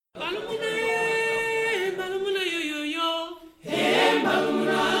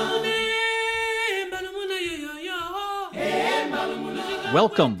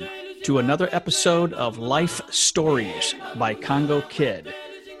Welcome to another episode of Life Stories by Congo Kid,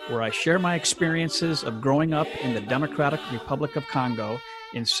 where I share my experiences of growing up in the Democratic Republic of Congo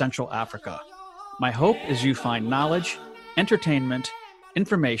in Central Africa. My hope is you find knowledge, entertainment,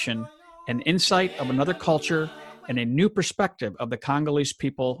 information, and insight of another culture and a new perspective of the Congolese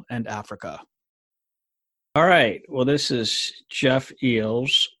people and Africa. All right. Well, this is Jeff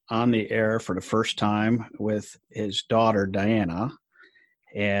Eels on the air for the first time with his daughter, Diana.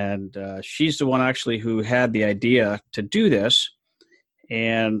 And she's the one actually who had the idea to do this.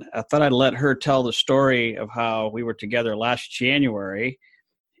 And I thought I'd let her tell the story of how we were together last January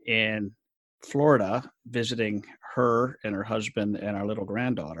in Florida, visiting her and her husband and our little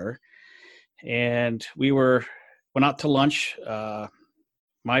granddaughter. And we went out to lunch.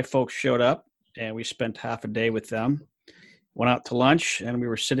 My folks showed up and we spent half a day with them. Went out to lunch and we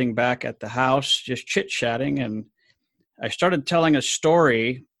were sitting back at the house just chit-chatting, and I started telling a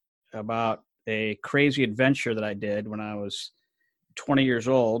story about a crazy adventure that I did when I was 20 years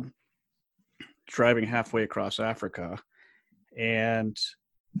old, driving halfway across Africa. And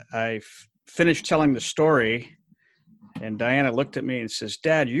I finished telling the story, and Diana looked at me and says,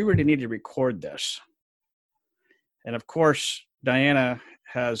 "Dad, you really need to record this." And of course, Diana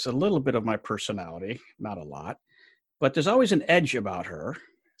has a little bit of my personality, not a lot, but there's always an edge about her.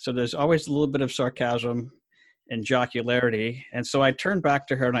 So there's always a little bit of sarcasm and jocularity. And so I turned back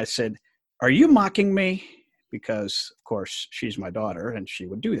to her and I said, "Are you mocking me?" Because, of course, she's my daughter and she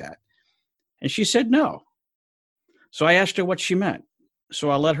would do that. And she said no. So I asked her what she meant. So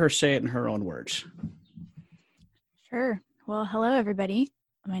I'll let her say it in her own words. Sure. Well, hello, everybody.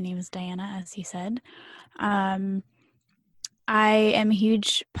 My name is Diana, as he said. I am a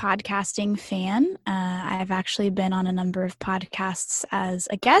huge podcasting fan. I've actually been on a number of podcasts as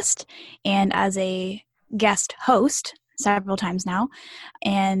a guest and as a guest host several times now.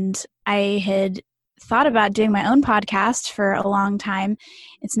 And I had thought about doing my own podcast for a long time.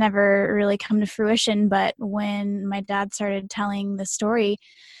 It's never really come to fruition, but when my dad started telling the story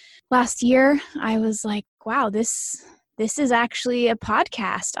last year, I was like, wow, this is actually a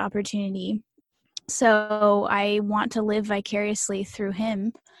podcast opportunity. So I want to live vicariously through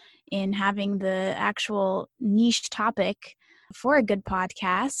him in having the actual niche topic for a good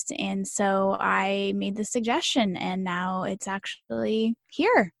podcast. And so I made the suggestion, and now it's actually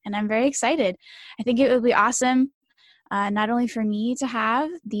here, and I'm very excited. I think it would be awesome, not only for me to have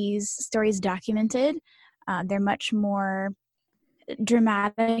these stories documented, they're much more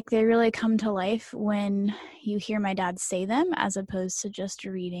dramatic. They really come to life when you hear my dad say them, as opposed to just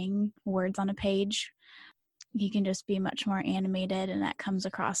reading words on a page. He can just be much more animated, and that comes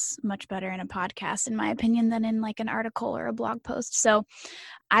across much better in a podcast, in my opinion, than in like an article or a blog post. So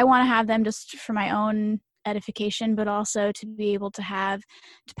I want to have them just for my own edification, but also to be able to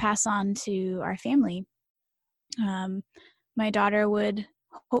pass on to our family. My daughter would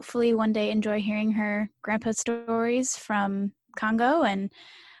hopefully one day enjoy hearing her grandpa's stories from Congo, and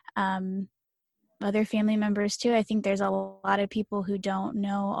other family members too. I think there's a lot of people who don't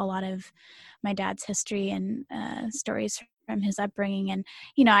know a lot of my dad's history and stories from his upbringing. And,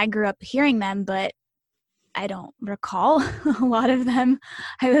 I grew up hearing them, but I don't recall a lot of them.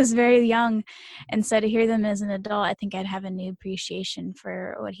 I was very young. And so to hear them as an adult, I think I'd have a new appreciation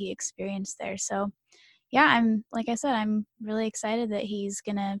for what he experienced there. So yeah, like I said, I'm really excited that he's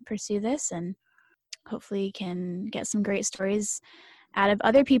going to pursue this, and hopefully can get some great stories out of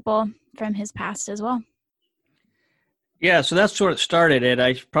other people from his past as well. Yeah, so that's sort of started it.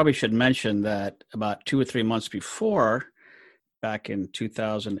 I probably should mention that about 2 or 3 months before, back in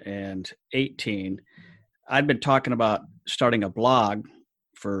 2018, I'd been talking about starting a blog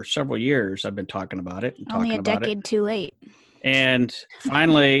for several years. I've been talking about it. Only a decade too late. And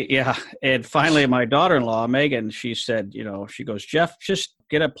finally, my daughter-in-law, Megan, she said, she goes, "Jeff, just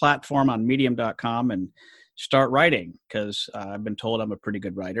get a platform on medium.com and start writing," because I've been told I'm a pretty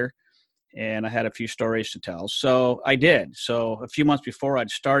good writer and I had a few stories to tell. So I did. So a few months before, I'd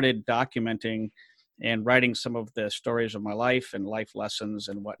started documenting and writing some of the stories of my life and life lessons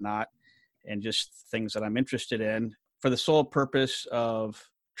and whatnot, and just things that I'm interested in, for the sole purpose of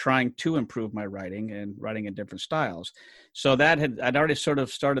trying to improve my writing and writing in different styles. So I'd already sort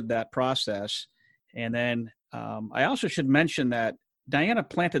of started that process. And then I also should mention that Diana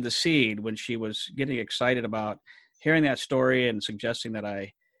planted the seed when she was getting excited about hearing that story and suggesting that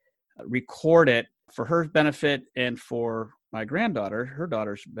I record it for her benefit and for my granddaughter, her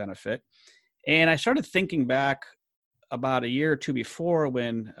daughter's benefit. And I started thinking back about a year or two before,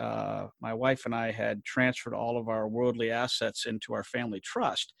 when my wife and I had transferred all of our worldly assets into our family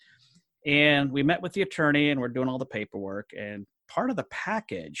trust. And we met with the attorney and we're doing all the paperwork. And part of the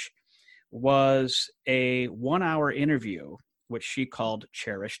package was a 1-hour interview, which she called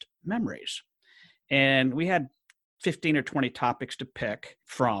Cherished Memories. And we had 15 or 20 topics to pick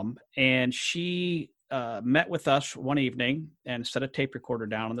from. And she met with us one evening and set a tape recorder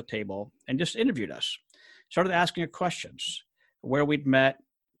down on the table and just interviewed us. Started asking her questions, where we'd met,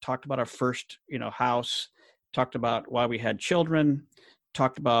 talked about our first, house, talked about why we had children,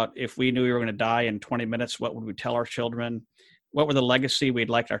 talked about if we knew we were going to die in 20 minutes, what would we tell our children? What were the legacy we'd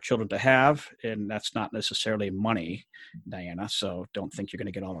like our children to have? And that's not necessarily money, Diana, so don't think you're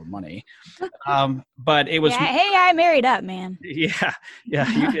going to get all our money. But it was... Yeah, hey, I married up, man. Yeah,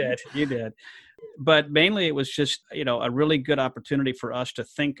 you did. But mainly it was just, a really good opportunity for us to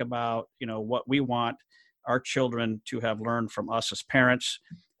think about, what we want our children to have learned from us as parents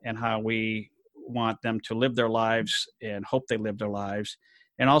and how we want them to live their lives and hope they live their lives.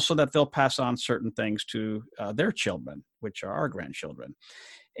 And also that they'll pass on certain things to their children, which are our grandchildren.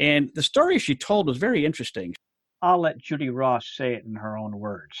 And the story she told was very interesting. I'll let Judy Ross say it in her own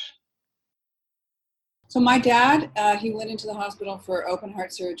words. So my dad, he went into the hospital for open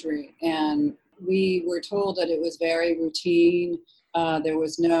heart surgery, and we were told that it was very routine. There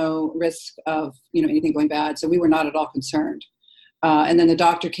was no risk of, anything going bad. So we were not at all concerned. And then the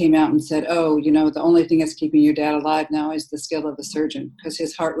doctor came out and said, the only thing that's keeping your dad alive now is the skill of the surgeon, because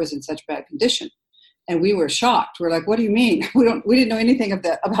his heart was in such bad condition. And we were shocked. We're like, what do you mean? We didn't know anything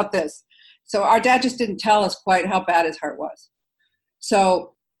about this. So our dad just didn't tell us quite how bad his heart was.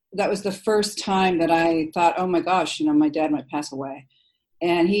 So that was the first time that I thought, oh my gosh, my dad might pass away.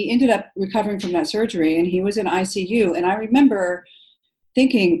 And he ended up recovering from that surgery, and he was in ICU. And I remember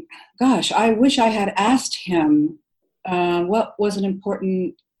thinking, gosh, I wish I had asked him what was an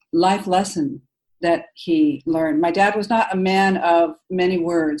important life lesson that he learned. My dad was not a man of many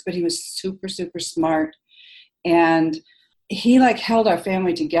words, but he was super, super smart. And he held our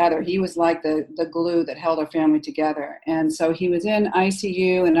family together. He was like the glue that held our family together. And so he was in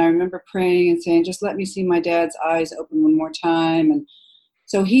ICU, and I remember praying and saying, just let me see my dad's eyes open one more time. And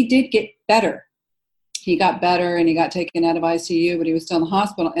so he did get better. He got better and he got taken out of ICU, but he was still in the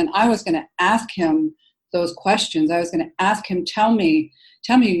hospital. And I was going to ask him those questions. I was going to ask him, tell me,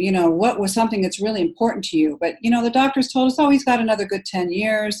 what was something that's really important to you? But, the doctors told us, he's got another good 10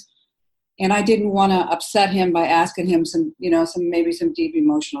 years. And I didn't want to upset him by asking him some deep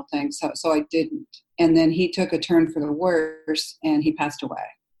emotional things. So I didn't. And then he took a turn for the worse and he passed away.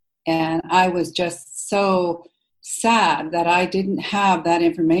 And I was just so sad that I didn't have that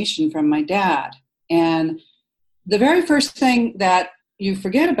information from my dad. And the very first thing that you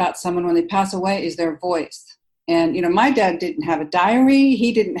forget about someone when they pass away is their voice. And, my dad didn't have a diary.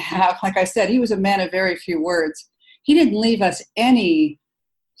 He didn't have, like I said, he was a man of very few words. He didn't leave us anything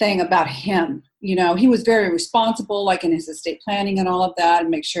about him. He was very responsible, like in his estate planning and all of that, and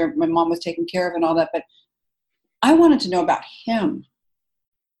make sure my mom was taken care of and all that. But I wanted to know about him.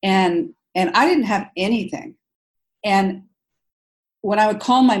 And I didn't have anything. And when I would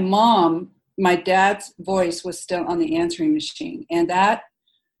call my mom, my dad's voice was still on the answering machine. And that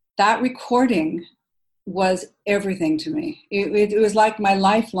recording was everything to me. It was like my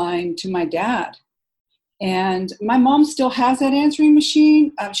lifeline to my dad. And my mom still has that answering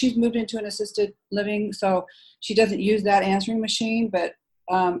machine. She's moved into an assisted living, so she doesn't use that answering machine. But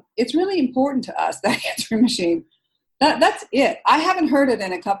it's really important to us, that answering machine. That's it. I haven't heard it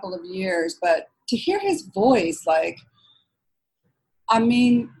in a couple of years, but to hear his voice,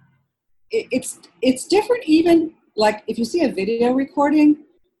 it's different. Even if you see a video recording,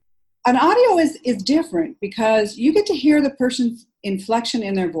 an audio is different because you get to hear the person's inflection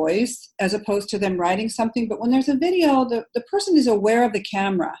in their voice as opposed to them writing something. But when there's a video, the person is aware of the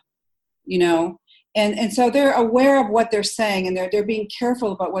camera, and so they're aware of what they're saying, and they're being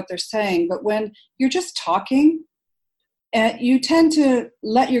careful about what they're saying. But when you're just talking, you tend to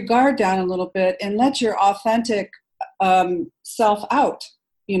let your guard down a little bit and let your authentic self out,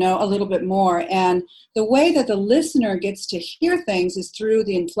 a little bit more. And the way that the listener gets to hear things is through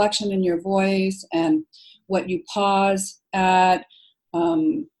the inflection in your voice and what you pause at,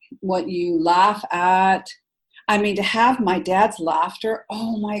 what you laugh at. To have my dad's laughter,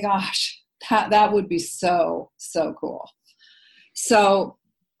 oh my gosh, that would be so, so cool. So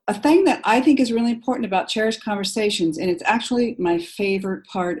a thing that I think is really important about Cherished Conversations, and it's actually my favorite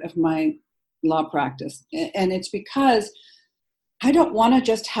part of my law practice, and it's because I don't want to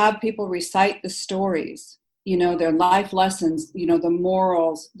just have people recite the stories, their life lessons, the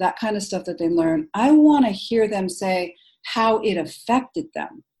morals, that kind of stuff that they learn. I want to hear them say how it affected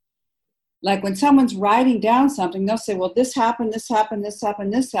them. Like when someone's writing down something, they'll say, well, this happened, this happened, this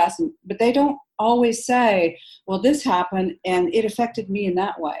happened, this happened. But they don't always say, well, this happened and it affected me in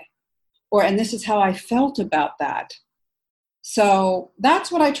that way. And this is how I felt about that. So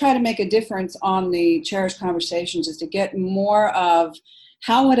that's what I try to make a difference on the Cherished Conversations, is to get more of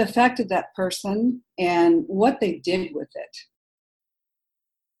how it affected that person and what they did with it.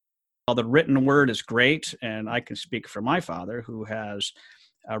 Well, the written word is great, and I can speak for my father, who has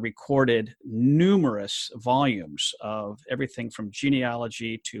recorded numerous volumes of everything from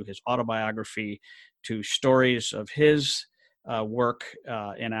genealogy to his autobiography to stories of his work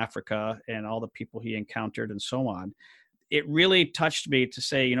in Africa and all the people he encountered and so on. It really touched me to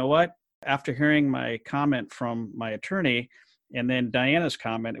say, you know what, after hearing my comment from my attorney and then Diana's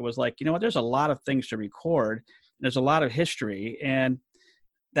comment, it was like, you know what, there's a lot of things to record. There's a lot of history. And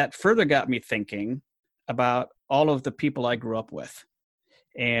that further got me thinking about all of the people I grew up with.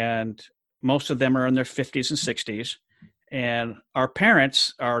 And most of them are in their 50s and 60s. And our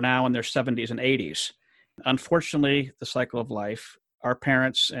parents are now in their 70s and 80s. Unfortunately, the cycle of life, our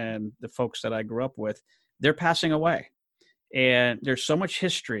parents and the folks that I grew up with, they're passing away. And there's so much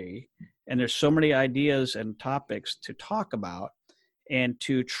history and there's so many ideas and topics to talk about and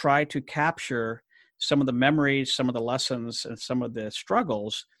to try to capture some of the memories, some of the lessons, and some of the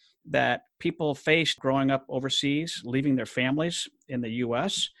struggles that people faced growing up overseas, leaving their families in the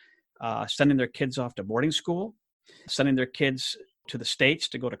U.S., sending their kids off to boarding school, sending their kids to the States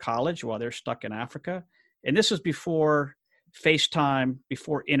to go to college while they're stuck in Africa. And this was before FaceTime,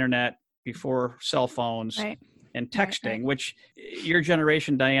 before internet, before cell phones. Right. And texting, which your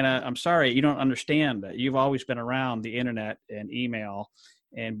generation, Diana, I'm sorry, you don't understand that. You've always been around the internet and email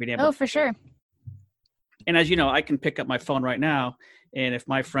and being able Oh, for sure. And as you know, I can pick up my phone right now. And if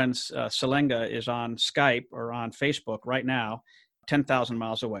my friend Selenga is on Skype or on Facebook right now, 10,000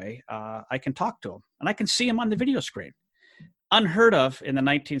 miles away, I can talk to him and I can see him on the video screen. Unheard of in the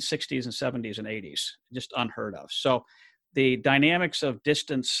 1960s and 70s and 80s, just unheard of. So the dynamics of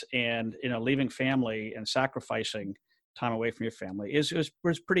distance and, you know, leaving family and sacrificing time away from your family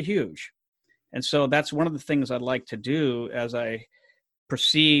was pretty huge. And so that's one of the things I'd like to do as I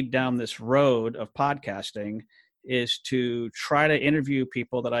proceed down this road of podcasting, is to try to interview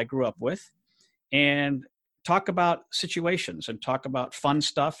people that I grew up with and talk about situations and talk about fun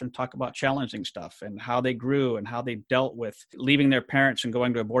stuff and talk about challenging stuff and how they grew and how they dealt with leaving their parents and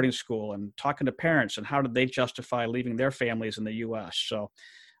going to a boarding school, and talking to parents and how did they justify leaving their families in the U.S. So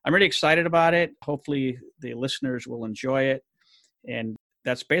I'm really excited about it. Hopefully the listeners will enjoy it. And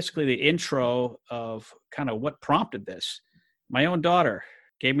that's basically the intro of kind of what prompted this. My own daughter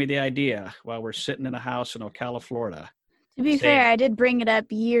gave me the idea while we're sitting in a house in Ocala, Florida. To be fair, I did bring it up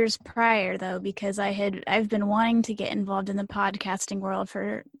years prior, though, because I've been wanting to get involved in the podcasting world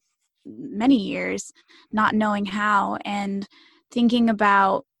for many years, not knowing how, and thinking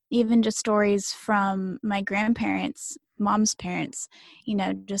about even just stories from my grandparents, mom's parents, you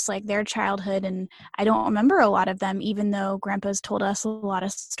know, just like their childhood. And I don't remember a lot of them, even though grandpa's told us a lot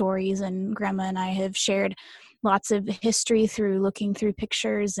of stories and grandma and I have shared lots of history through looking through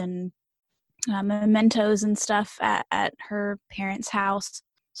pictures and mementos and stuff at her parents' house.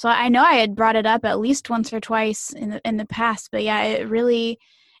 So I know I had brought it up at least once or twice in the past, but yeah, it really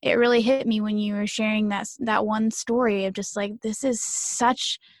hit me when you were sharing that one story of just like, this is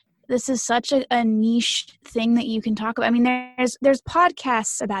such a niche thing that you can talk about. I mean, there's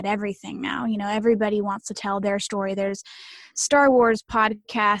podcasts about everything now. You know, everybody wants to tell their story. There's Star Wars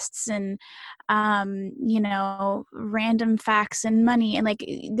podcasts and you know, random facts and money, and like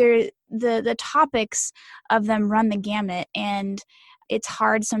the topics of them run the gamut, and it's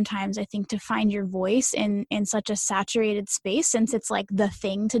hard sometimes, I think, to find your voice in such a saturated space, since it's like the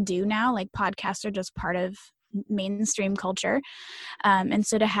thing to do now. Like podcasts are just part of mainstream culture. And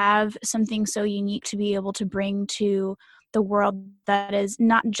so to have something so unique to be able to bring to the world that is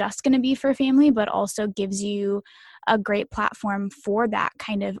not just going to be for family, but also gives you a great platform for that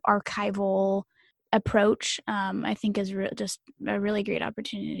kind of archival approach, I think is just a really great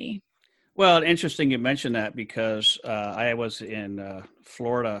opportunity. Well, interesting you mentioned that, because I was in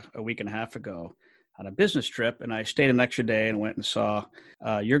Florida a week and a half ago on a business trip, and I stayed an extra day and went and saw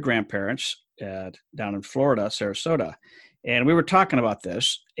your grandparents down in Florida, Sarasota. And we were talking about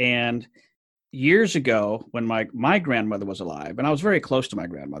this. And years ago, when my grandmother was alive, and I was very close to my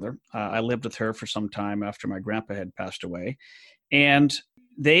grandmother, I lived with her for some time after my grandpa had passed away. And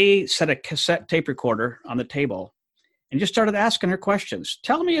they set a cassette tape recorder on the table and just started asking her questions.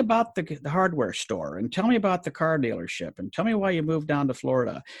 Tell me about the hardware store, and tell me about the car dealership, and tell me why you moved down to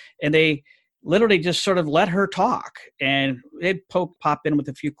Florida. And they literally just sort of let her talk. And they'd pop in with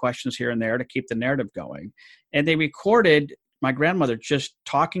a few questions here and there to keep the narrative going. And they recorded my grandmother just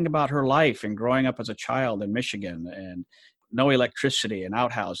talking about her life and growing up as a child in Michigan and no electricity and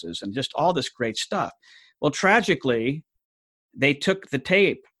outhouses and just all this great stuff. Well, tragically, they took the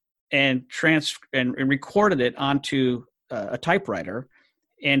tape and recorded it onto a typewriter.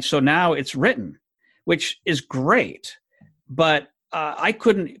 And so now it's written, which is great. But I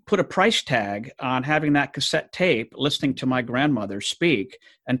couldn't put a price tag on having that cassette tape, listening to my grandmother speak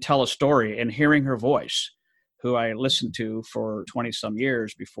and tell a story and hearing her voice, who I listened to for 20 some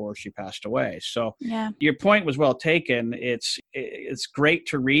years before she passed away. So your point was well taken. It's great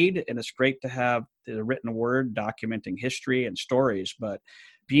to read, and it's great to have the written word documenting history and stories, but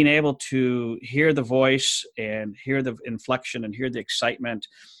being able to hear the voice and hear the inflection and hear the excitement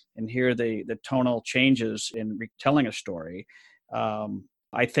and hear the tonal changes in retelling a story,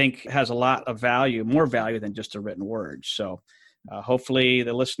 I think has a lot of value, more value than just a written word. So hopefully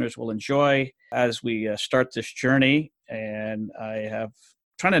the listeners will enjoy as we start this journey. And I have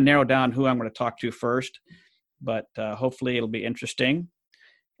trying to narrow down who I'm going to talk to first, but hopefully it'll be interesting.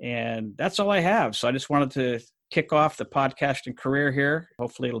 And that's all I have. So I just wanted to kick off the podcasting career here.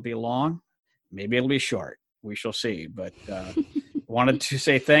 Hopefully it'll be long. Maybe it'll be short. We shall see. But wanted to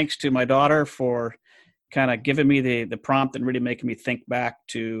say thanks to my daughter for kind of giving me the prompt and really making me think back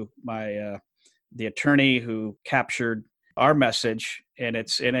to my the attorney who captured our message, and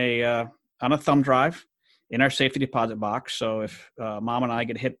it's in on a thumb drive in our safety deposit box. So if Mom and I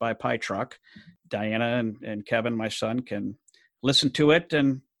get hit by a pie truck, Diana and Kevin, my son, can listen to it,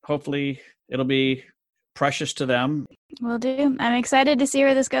 and hopefully it'll be precious to them. Will do. I'm excited to see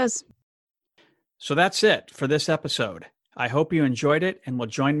where this goes. So that's it for this episode. I hope you enjoyed it and will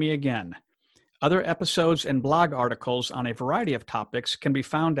join me again. Other episodes and blog articles on a variety of topics can be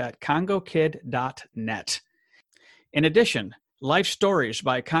found at congokid.net. In addition, Life Stories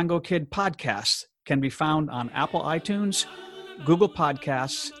by Congo Kid podcasts can be found on Apple iTunes, Google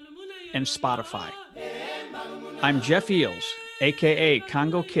Podcasts, and Spotify. I'm Jeff Eels, a.k.a.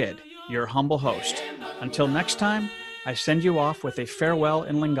 Congo Kid, your humble host. Until next time, I send you off with a farewell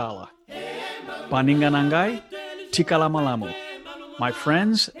in Lingala. Paninganangay, Tikalamalamu. My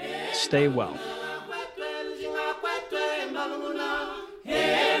friends, stay well.